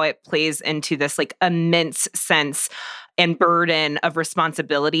especially how it plays into this like immense sense and burden of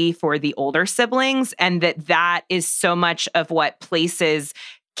responsibility for the older siblings, and that is so much of what places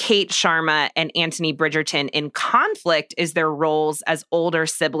Kate Sharma and Antony Bridgerton in conflict is their roles as older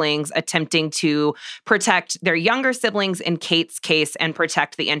siblings attempting to protect their younger siblings in Kate's case and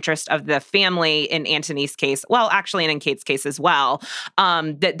protect the interest of the family in Antony's case. Well, actually, and in Kate's case as well.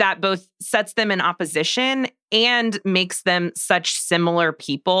 That both sets them in opposition and makes them such similar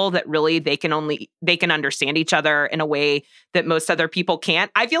people that really they can understand each other in a way that most other people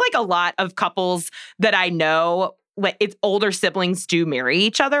can't. I feel like a lot of couples that I know, like it's older siblings do marry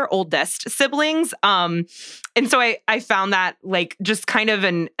each other, oldest siblings. And so I found that like just kind of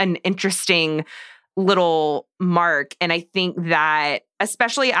an interesting little mark. And I think that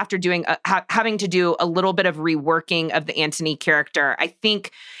especially after having to do a little bit of reworking of the Antony character, I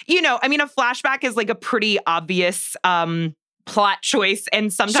think, a flashback is like a pretty obvious plot choice,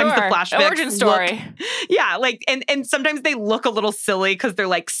 and sometimes the flashbacks origin story. And sometimes they look a little silly because they're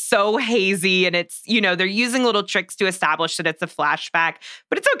like so hazy, and it's they're using little tricks to establish that it's a flashback,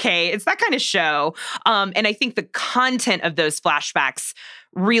 but it's okay. It's that kind of show, and I think the content of those flashbacks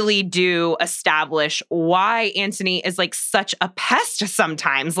really do establish why Antony is like such a pest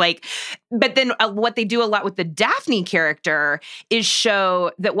sometimes. But then what they do a lot with the Daphne character is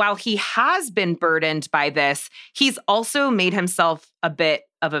show that while he has been burdened by this, he's also made himself a bit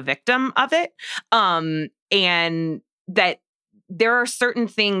of a victim of it. And that there are certain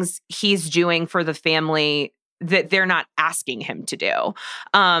things he's doing for the family that they're not asking him to do.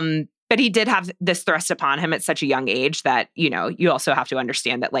 But he did have this thrust upon him at such a young age that, you know, you also have to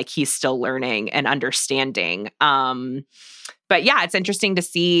understand that like he's still learning and understanding. But yeah, it's interesting to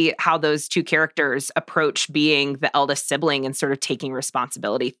see how those two characters approach being the eldest sibling and sort of taking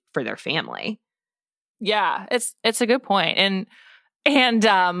responsibility for their family. Yeah, it's a good point. And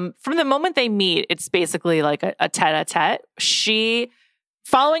from the moment they meet, it's basically like a tete-a-tete.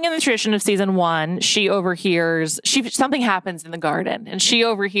 Following in the tradition of season 1, she overhears, something happens in the garden, and she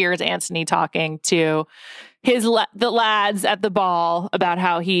overhears Anthony talking to the lads at the ball about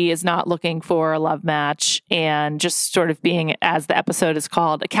how he is not looking for a love match and just sort of being, as the episode is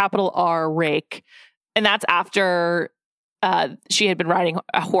called, a capital R rake. And that's after she had been riding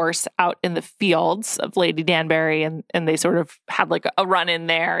a horse out in the fields of Lady Danbury, and they sort of had like a run in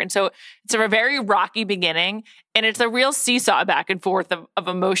there. And so it's a very rocky beginning, and it's a real seesaw back and forth of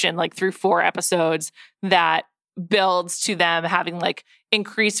emotion, like through 4 episodes that builds to them having like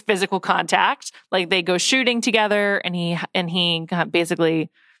increased physical contact. Like they go shooting together, and he basically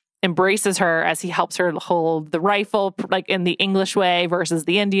embraces her as he helps her hold the rifle, like in the English way versus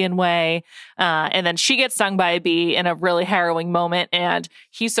the Indian way. And then she gets stung by a bee in a really harrowing moment, and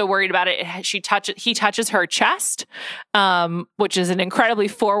he's so worried about it. He touches her chest, which is an incredibly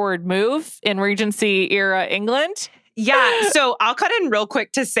forward move in Regency era England. Yeah, so I'll cut in real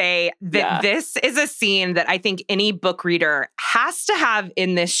quick to say that this is a scene that I think any book reader has to have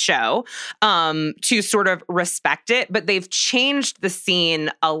in this show to sort of respect it, but they've changed the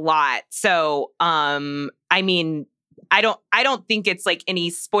scene a lot. So, I mean, I don't think it's like any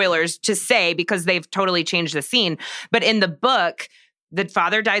spoilers to say because they've totally changed the scene. But in the book, the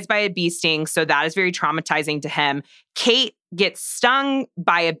father dies by a bee sting, so that is very traumatizing to him. Kate gets stung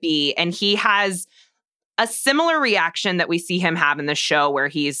by a bee, and he has a similar reaction that we see him have in the show where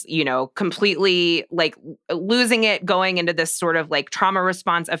he's, you know, completely like losing it, going into this sort of like trauma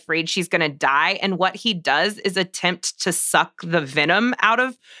response, afraid she's going to die. And what he does is attempt to suck the venom out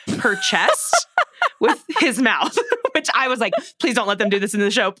of her chest with his mouth, which I was like, please don't let them do this in the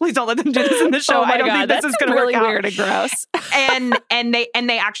show. Please don't let them do this in the show. Oh my I don't God, think this is going to really work out. Weird and gross. and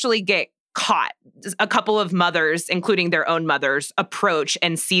they actually get caught. A couple of mothers, including their own mothers, approach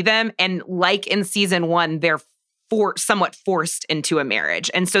and see them. And like in season 1, they're somewhat forced into a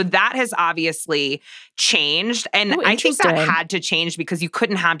marriage. And so that has obviously changed. And I think that had to change because you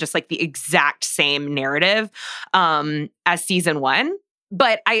couldn't have just like the exact same narrative as season 1.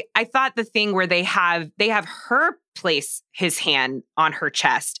 But I thought the thing where they have her place his hand on her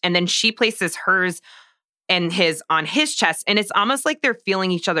chest, and then she places hers and his on his chest. And it's almost like they're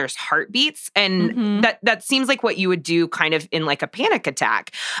feeling each other's heartbeats. And that seems like what you would do kind of in like a panic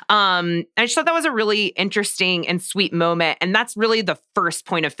attack. I just thought that was a really interesting and sweet moment. And that's really the first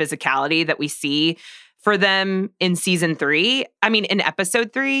point of physicality that we see for them in season 3. I mean, in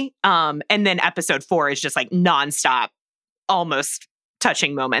episode 3. And then episode 4 is just like nonstop, almost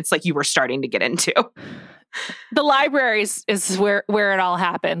touching moments like you were starting to get into. The library is where it all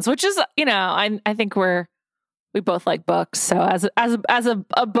happens, which is, you know, I think we both like books. So as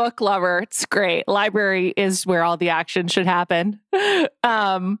a book lover, it's great. Library is where all the action should happen.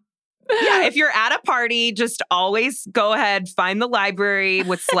 Yeah, if you're at a party, just always go ahead, find the library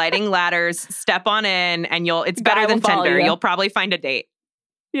with sliding ladders, step on in, and it's better than Tinder. You'll probably find a date.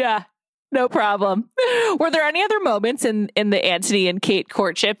 Yeah. No problem. Were there any other moments in the Anthony and Kate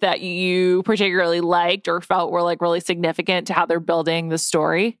courtship that you particularly liked or felt were like really significant to how they're building the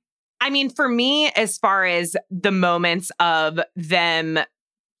story? I mean, for me, as far as the moments of them,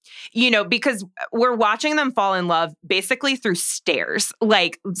 you know, because we're watching them fall in love basically through stares,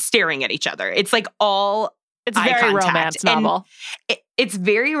 like staring at each other. It's like all It's very romance novel. It's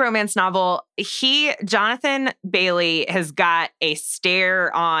very romance novel. Jonathan Bailey has got a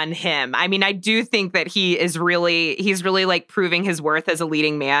stare on him. I mean, I do think that he's really like proving his worth as a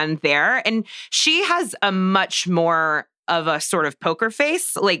leading man there. And she has a much more of a sort of poker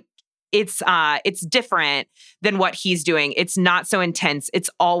face. Like it's different than what he's doing. It's not so intense. It's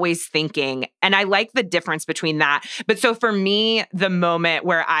always thinking. And I like the difference between that. But so for me, the moment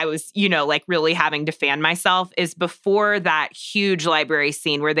where I was, you know, like really having to fan myself is before that huge library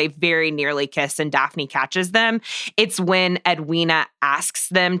scene where they very nearly kiss and Daphne catches them. It's when Edwina asks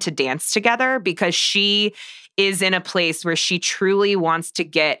them to dance together because she is in a place where she truly wants to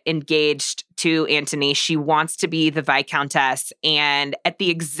get engaged to Antony. She wants to be the Viscountess. And at the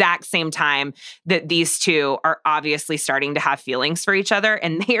exact same time that these two are obviously starting to have feelings for each other,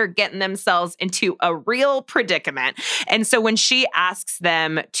 and they are getting themselves into a real predicament. And so when she asks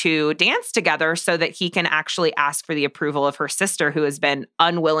them to dance together so that he can actually ask for the approval of her sister, who has been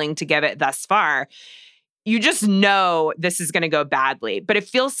unwilling to give it thus far, you just know this is going to go badly. But it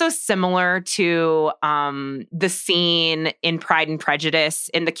feels so similar to the scene in Pride and Prejudice,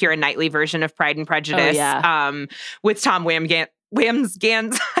 in the Keira Knightley version of Pride and Prejudice, with Tom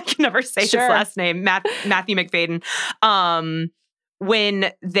Wamsgans. I can never say his last name, Matthew McFadden.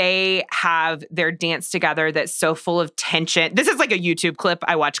 When they have their dance together that's so full of tension. This is like a YouTube clip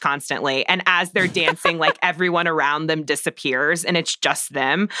I watch constantly. And as they're dancing, like everyone around them disappears and it's just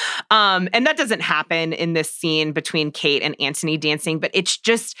them. And that doesn't happen in this scene between Kate and Antony dancing, but it's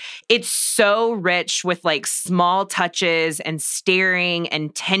so rich with like small touches and staring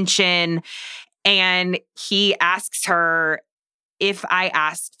and tension. And he asks her, if I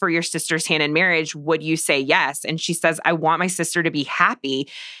ask for your sister's hand in marriage, would you say yes? And she says, I want my sister to be happy.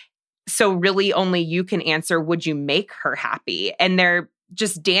 So really only you can answer, would you make her happy? And they're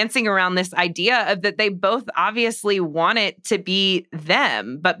just dancing around this idea of that they both obviously want it to be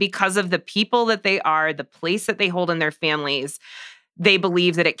them, but because of the people that they are, the place that they hold in their families, they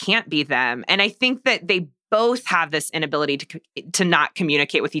believe that it can't be them. And I think that they both have this inability to not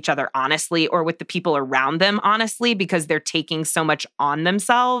communicate with each other honestly, or with the people around them honestly, because they're taking so much on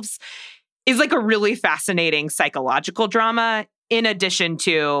themselves, is like a really fascinating psychological drama, in addition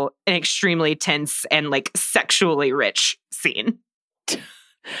to an extremely tense and like sexually rich scene.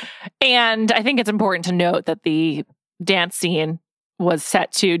 And I think it's important to note that the dance scene was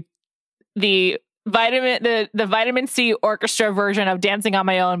set to the Vitamin C orchestra version of Dancing on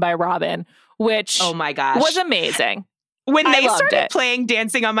My Own by Robin, which oh my gosh, was amazing. When they started playing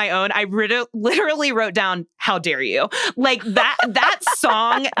Dancing on My Own, I literally wrote down, how dare you? Like that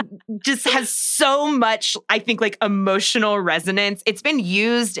song just has so much, I think, like emotional resonance. It's been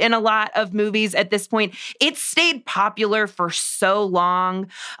used in a lot of movies at this point. It stayed popular for so long.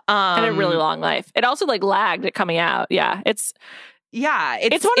 And a really long life. It also like lagged at coming out. Yeah. It's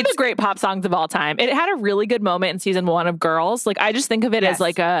one of the great pop songs of all time. It had a really good moment in season 1 of Girls. Like I just think of it as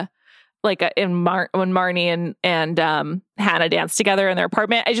when Marnie and Hannah danced together in their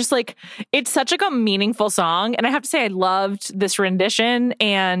apartment. I just like, it's such like a meaningful song. And I have to say, I loved this rendition.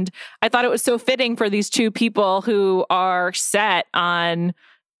 And I thought it was so fitting for these two people who are set on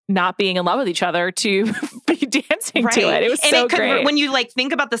not being in love with each other to be dancing to it. It was so great. When you like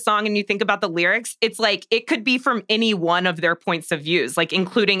think about the song and you think about the lyrics, it's like, it could be from any one of their points of views, like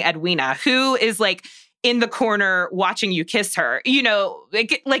including Edwina, who is like in the corner watching you kiss her. You know,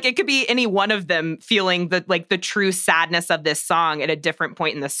 it could be any one of them feeling the true sadness of this song at a different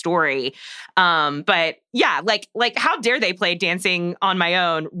point in the story. But yeah, like how dare they play Dancing on My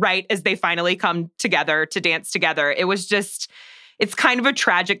Own right as they finally come together to dance together. It was just, it's kind of a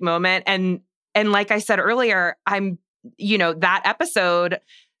tragic moment. And like I said earlier, that episode,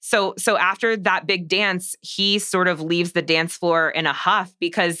 So after that big dance, he sort of leaves the dance floor in a huff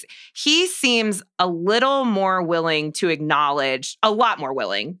because he seems a lot more willing to acknowledge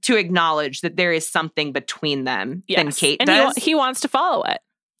that there is something between them than Kate does. And he wants to follow it.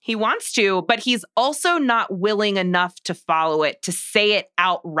 He wants to, but he's also not willing enough to follow it, to say it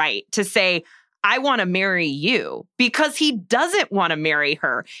outright, to say, I want to marry you, because he doesn't want to marry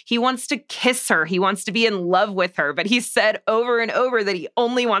her. He wants to kiss her. He wants to be in love with her. But he's said over and over that he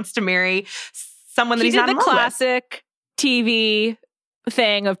only wants to marry someone that he's not in love with. He did the classic TV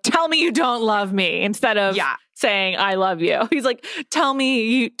thing of tell me you don't love me instead of saying I love you. He's like, tell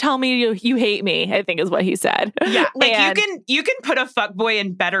me you hate me, I think is what he said. Yeah. Like you can put a fuckboy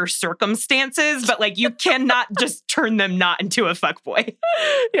in better circumstances, but like you cannot just turn them not into a fuckboy.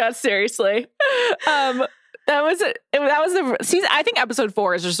 Yeah, seriously. That was the season. I think episode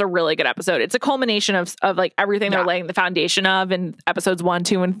 4 is just a really good episode. It's a culmination of like everything they're laying the foundation of in episodes 1,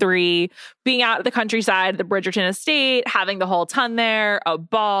 2, and 3. Being out at the countryside, the Bridgerton estate, having the whole ton there, a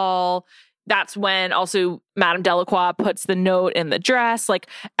ball. That's when also Madame Delacroix puts the note in the dress. Like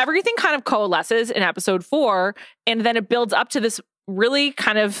everything kind of coalesces in episode 4, and then it builds up to this really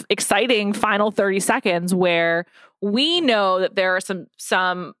kind of exciting final 30 seconds where we know that there are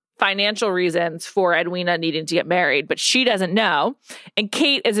some financial reasons for Edwina needing to get married, but she doesn't know. And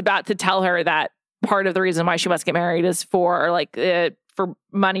Kate is about to tell her that part of the reason why she must get married is for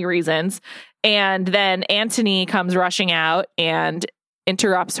money reasons. And then Antony comes rushing out and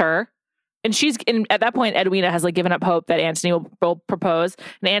interrupts her And at that point, Edwina has like given up hope that Anthony will propose.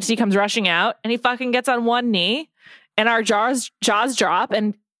 And Anthony comes rushing out and he fucking gets on one knee and our jaws drop.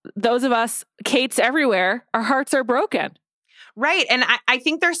 And those of us, Kate's everywhere, our hearts are broken. Right. And I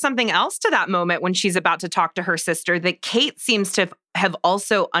think there's something else to that moment when she's about to talk to her sister that Kate seems to have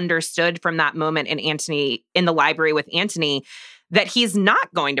also understood from that moment in the library with Anthony, that he's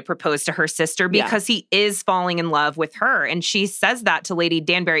not going to propose to her sister because he is falling in love with her. And she says that to Lady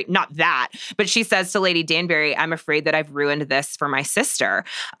Danbury, not that, but she says to Lady Danbury, I'm afraid that I've ruined this for my sister.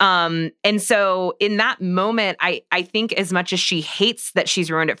 And so in that moment, I think as much as she hates that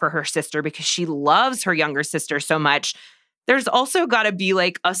she's ruined it for her sister because she loves her younger sister so much, there's also got to be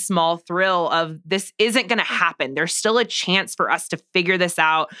like a small thrill of this isn't going to happen. There's still a chance for us to figure this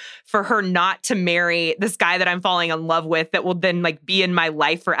out, for her not to marry this guy that I'm falling in love with that will then like be in my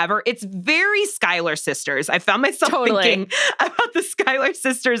life forever. It's very Schuyler Sisters. I found myself thinking about the Schuyler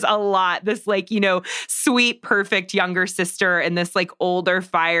Sisters a lot. This like, sweet, perfect younger sister and this like older,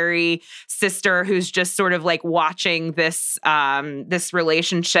 fiery sister who's just sort of like watching this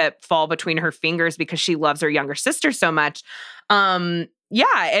relationship fall between her fingers because she loves her younger sister so much.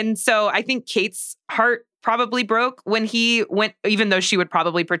 And so I think Kate's heart probably broke when he went, even though she would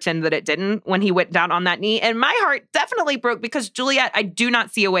probably pretend that it didn't, when he went down on that knee. And my heart definitely broke because Juliet, I do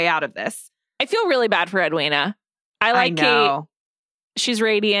not see a way out of this. I feel really bad for Edwina. I like Kate. She's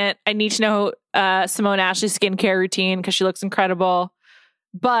radiant. I need to know Simone Ashley's skincare routine because she looks incredible.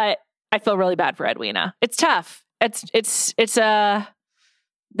 But I feel really bad for Edwina. It's tough. It's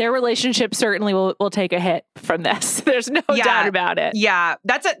their relationship certainly will take a hit from this. There's no doubt about it. Yeah,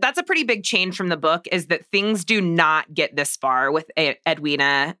 that's a pretty big change from the book, is that things do not get this far with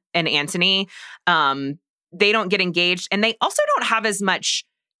Edwina and Anthony. They don't get engaged, and they also don't have as much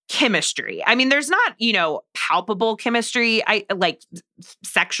chemistry. I mean, there's not, palpable chemistry, like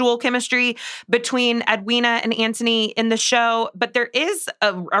sexual chemistry between Edwina and Anthony in the show, but there is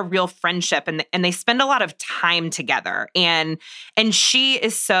a real friendship and they spend a lot of time together. And she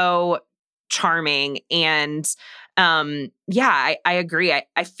is so charming. And I agree.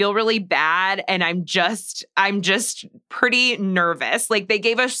 I feel really bad and I'm just pretty nervous. Like they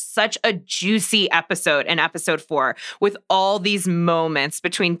gave us such a juicy episode in episode 4 with all these moments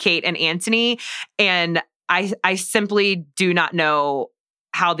between Kate and Anthony. And I simply do not know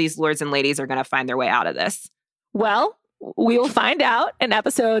how these lords and ladies are going to find their way out of this. Well, we will find out in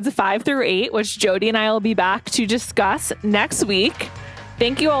episodes 5 through 8, which Jody and I will be back to discuss next week.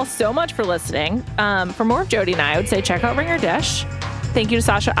 Thank you all so much for listening. For more of Jody and I would say check out Ringer Dish. Thank you to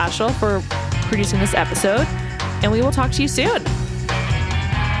Sasha Ashel for producing this episode, and we will talk to you soon.